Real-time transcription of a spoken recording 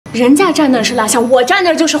人家站那是蜡像，我站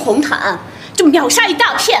那就是红毯，就秒杀一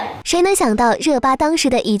大片。谁能想到热巴当时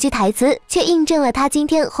的一句台词，却印证了她今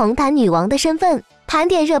天红毯女王的身份。盘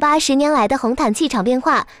点热巴10年来的红毯气场变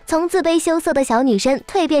化，从自卑羞涩的小女生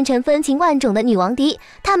蜕变成风情万种的女王迪，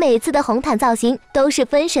她每次的红毯造型都是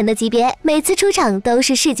封神的级别，每次出场都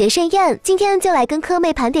是视觉盛宴。今天就来跟磕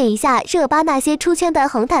妹盘点一下热巴那些出圈的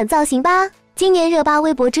红毯造型吧。今年热巴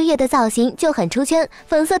微博之夜的造型就很出圈，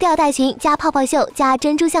粉色吊带裙加泡泡袖加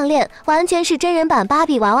珍珠项链，完全是真人版芭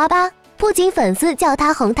比娃娃吧。不仅粉丝叫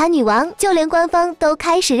她红毯女王，就连官方都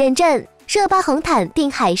开始认证热巴红毯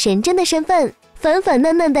定海神针的身份。粉粉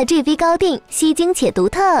嫩嫩的 GV 高定，吸睛且独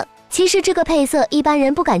特。其实这个配色一般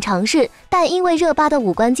人不敢尝试，但因为热巴的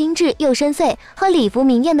五官精致又深邃，和礼服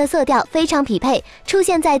明艳的色调非常匹配，出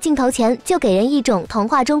现在镜头前就给人一种童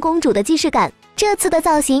话中公主的既视感。这次的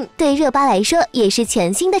造型对热巴来说也是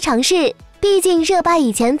全新的尝试，毕竟热巴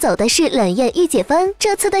以前走的是冷艳御姐风，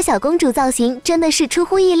这次的小公主造型真的是出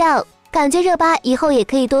乎意料。感觉热巴以后也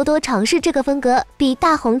可以多多尝试这个风格，比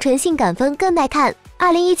大红唇性感风更耐看。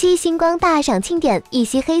2017星光大赏庆典，一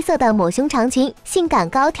袭黑色的抹胸长裙，性感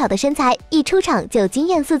高挑的身材，一出场就惊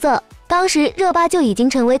艳四座。当时热巴就已经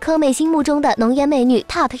成为磕妹心目中的浓颜美女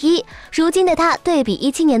TOP 1，如今的她对比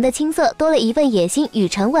17年的青涩多了一份野心与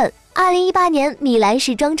沉稳。2018年米兰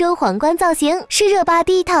时装周皇冠造型是热巴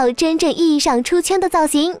第一套真正意义上出圈的造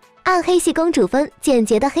型。暗黑系公主风，简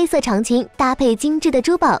洁的黑色长裙搭配精致的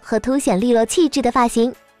珠宝和凸显利落气质的发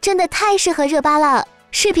型，真的太适合热巴了。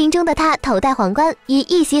视频中的她头戴皇冠，以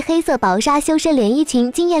一袭黑色薄纱修身连衣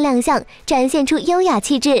裙惊艳亮相，展现出优雅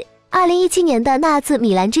气质。2017年的那次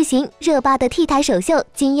米兰之行，热巴的 T 台首秀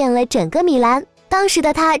惊艳了整个米兰。当时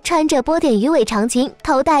的她穿着波点鱼尾长裙，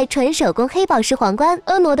头戴纯手工黑宝石皇冠，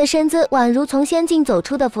婀娜的身姿宛如从仙境走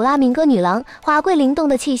出的弗拉明戈女郎，华贵灵动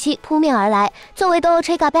的气息扑面而来。作为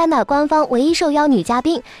Dolce Gabbana 官方唯一受邀女嘉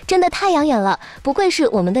宾，真的太养眼了，不愧是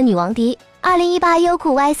我们的女王迪。2018优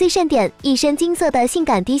酷 YC 盛典，一身金色的性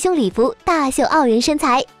感低胸礼服，大秀傲人身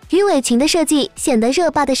材。鱼尾裙的设计显得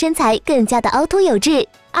热巴的身材更加的凹凸有致。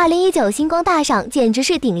2019星光大赏简直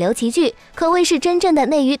是顶流齐聚，可谓是真正的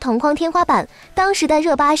内娱同框天花板。当时的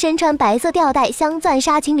热巴身穿白色吊带镶钻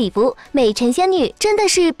纱裙礼服，美成仙女，真的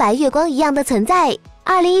是白月光一样的存在。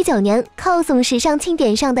2019年 cos 时尚庆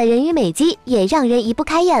典上的人鱼美肌也让人移不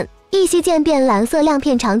开眼。一袭渐变蓝色亮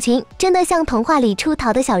片长裙，真的像童话里出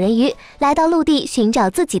逃的小人鱼，来到陆地寻找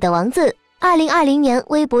自己的王子。2020年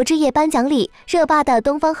微博之夜颁奖礼，热巴的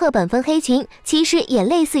东方赫本风黑裙其实也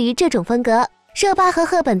类似于这种风格。热巴和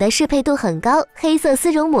赫本的适配度很高，黑色丝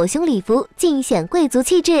绒抹胸礼服尽显贵族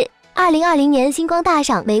气质。2020年星光大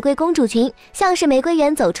赏玫瑰公主裙，像是玫瑰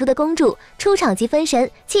园走出的公主，出场即分神，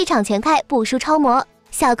气场全开，不输超模。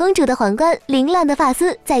小公主的皇冠，凌乱的发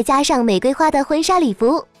丝，再加上玫瑰花的婚纱礼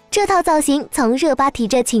服。这套造型从热巴提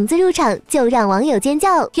着裙子入场就让网友尖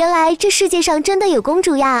叫，原来这世界上真的有公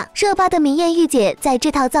主呀！热巴的明艳御姐在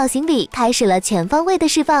这套造型里开始了全方位的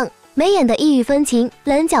释放，眉眼的异域风情，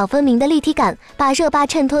棱角分明的立体感，把热巴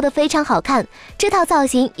衬托得非常好看。这套造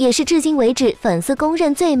型也是至今为止粉丝公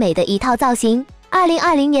认最美的一套造型。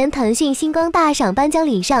2020年腾讯星光大赏颁奖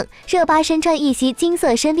礼上，热巴身穿一袭金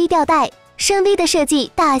色深 V 吊带，深 V 的设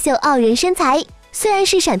计大秀傲人身材。虽然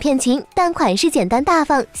是闪片裙，但款式简单大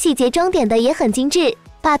方，细节装点的也很精致，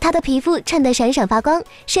把她的皮肤衬得闪闪发光，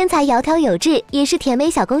身材窈窕有致，也是甜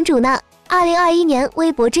美小公主呢。2021年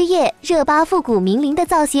微博之夜，热巴复古名伶的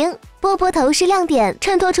造型，波波头是亮点，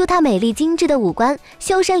衬托出她美丽精致的五官，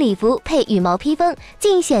修身礼服配羽毛披风，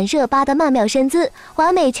尽显热巴的曼妙身姿，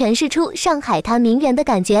完美诠释出上海滩名媛的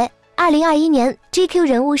感觉。2021年 GQ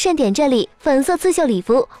人物盛典，这里粉色刺绣礼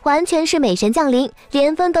服完全是美神降临，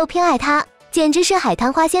连粉都偏爱她。简直是海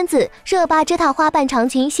滩花仙子，热巴这套花瓣长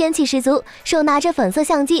裙仙气十足，手拿着粉色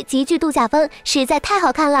相机，极具度假风，实在太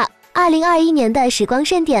好看了。2021年的时光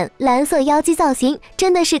盛典，蓝色妖姬造型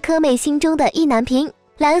真的是磕妹心中的意难平。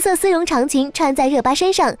蓝色丝绒长裙穿在热巴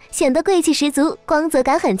身上，显得贵气十足，光泽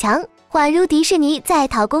感很强，宛如迪士尼在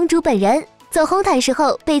逃公主本人。走红毯时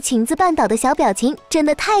候被裙子绊倒的小表情真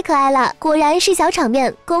的太可爱了，果然是小场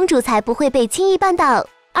面，公主才不会被轻易绊倒。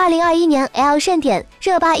2021年 L 盛典，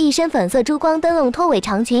热巴一身粉色珠光灯笼拖尾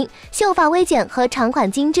长裙，秀发微剪和长款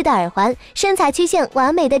精致的耳环，身材曲线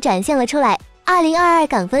完美的展现了出来。2022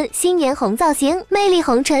港风新年红造型，魅力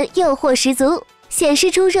红唇诱惑十足，显示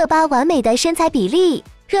出热巴完美的身材比例。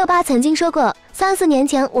热巴曾经说过，3、4年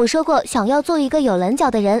前我说过想要做一个有棱角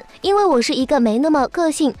的人，因为我是一个没那么个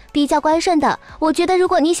性、比较乖顺的。我觉得如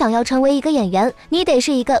果你想要成为一个演员，你得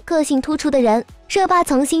是一个个性突出的人。热巴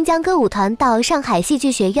从新疆歌舞团到上海戏剧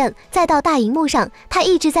学院，再到大荧幕上，她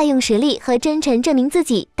一直在用实力和真诚证明自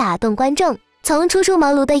己，打动观众。从初出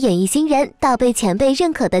茅庐的演艺新人到被前辈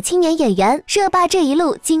认可的青年演员，热巴这一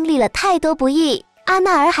路经历了太多不易。阿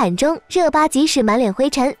纳尔罕中，热巴即使满脸灰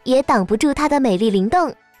尘，也挡不住她的美丽灵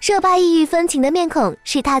动。热巴异域风情的面孔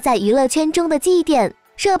是她在娱乐圈中的记忆点。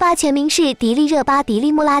热巴全名是迪丽热巴迪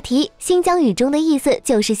丽穆拉提，新疆语中的意思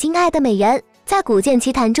就是心爱的美人。在古剑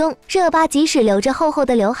奇谭中，热巴即使留着厚厚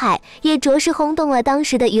的刘海，也着实轰动了当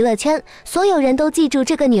时的娱乐圈，所有人都记住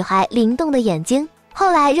这个女孩灵动的眼睛。后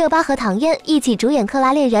来，热巴和唐嫣一起主演《克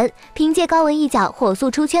拉恋人》，凭借高文一角火速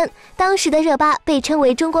出圈。当时的热巴被称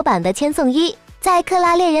为中国版的千颂伊。在《克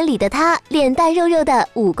拉恋人》里的她，脸蛋肉肉的，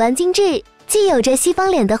五官精致，既有着西方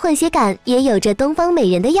脸的混血感，也有着东方美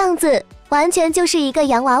人的样子，完全就是一个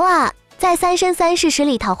洋娃娃。在《三生三世十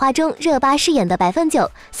里桃花》中，热巴饰演的白凤九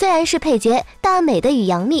虽然是配角，但美的与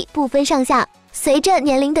杨幂不分上下。随着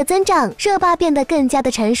年龄的增长，热巴变得更加的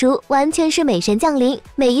成熟，完全是美神降临。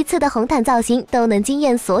每一次的红毯造型都能惊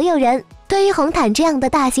艳所有人。对于红毯这样的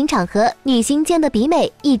大型场合，女星间的比美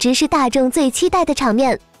一直是大众最期待的场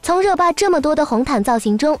面。从热巴这么多的红毯造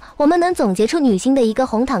型中，我们能总结出女星的一个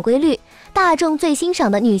红毯规律：大众最欣赏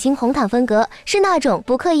的女星红毯风格是那种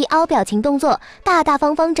不刻意凹表情动作、大大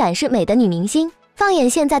方方展示美的女明星。放眼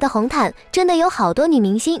现在的红毯，真的有好多女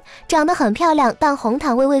明星长得很漂亮，但红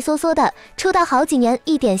毯畏畏缩缩的，出道好几年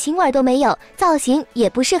一点腥味都没有，造型也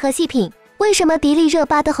不适合细品。为什么迪丽热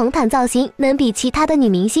巴的红毯造型能比其他的女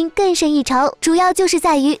明星更胜一筹？主要就是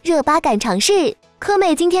在于热巴敢尝试。科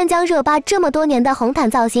美今天将热巴这么多年的红毯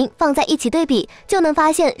造型放在一起对比，就能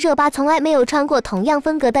发现热巴从来没有穿过同样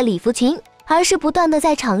风格的礼服裙，而是不断的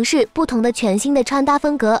在尝试不同的全新的穿搭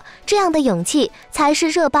风格。这样的勇气才是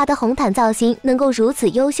热巴的红毯造型能够如此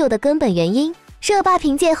优秀的根本原因。热巴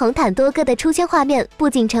凭借红毯多个的出圈画面，不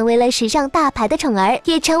仅成为了时尚大牌的宠儿，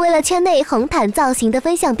也成为了圈内红毯造型的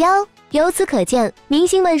风向标。由此可见，明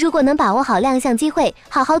星们如果能把握好亮相机会，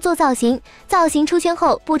好好做造型，造型出圈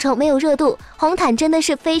后不愁没有热度，红毯真的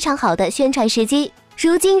是非常好的宣传时机。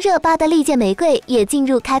如今热巴的利剑玫瑰也进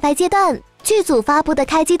入开拍阶段，剧组发布的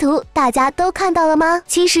开机图大家都看到了吗？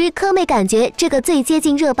其实科妹感觉这个最接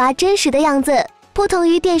近热巴真实的样子，不同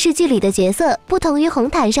于电视剧里的角色，不同于红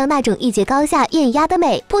毯上那种一决高下艳压的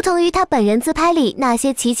美，不同于她本人自拍里那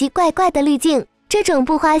些奇奇怪怪的滤镜。这种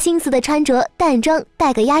不花心思的穿着，淡妆，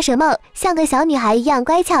戴个鸭舌帽，像个小女孩一样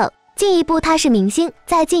乖巧。进一步她是明星，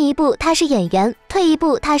再进一步她是演员，退一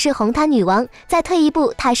步她是红毯女王，再退一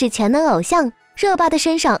步她是全能偶像。热巴的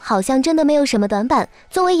身上好像真的没有什么短板，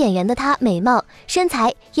作为演员的她，美貌、身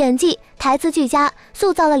材、演技、台词俱佳，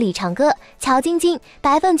塑造了李长歌、乔晶晶、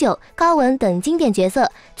白凤九、高雯等经典角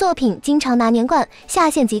色，作品经常拿年冠，下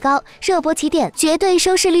限极高，热播起点，绝对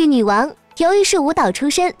收视率女王。由于是舞蹈出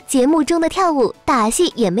身，节目中的跳舞、打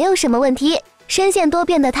戏也没有什么问题。声线多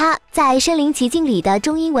变的她，在《身临其境》里的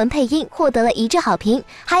中英文配音获得了一致好评，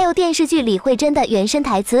还有电视剧李慧珍的原声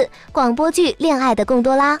台词，广播剧《恋爱的贡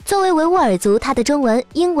多拉》作为维吾尔族，她的中文、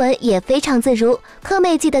英文也非常自如。科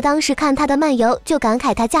妹记得当时看她的漫游，就感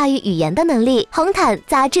慨她驾驭语言的能力。红毯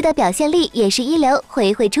杂志的表现力也是一流，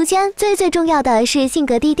回回出圈。最重要的是性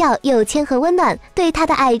格低调又谦和温暖，对她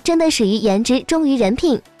的爱真的始于颜值，忠于人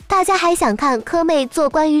品。大家还想看科妹做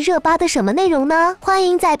关于热巴的什么内容呢？欢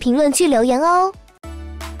迎在评论区留言哦。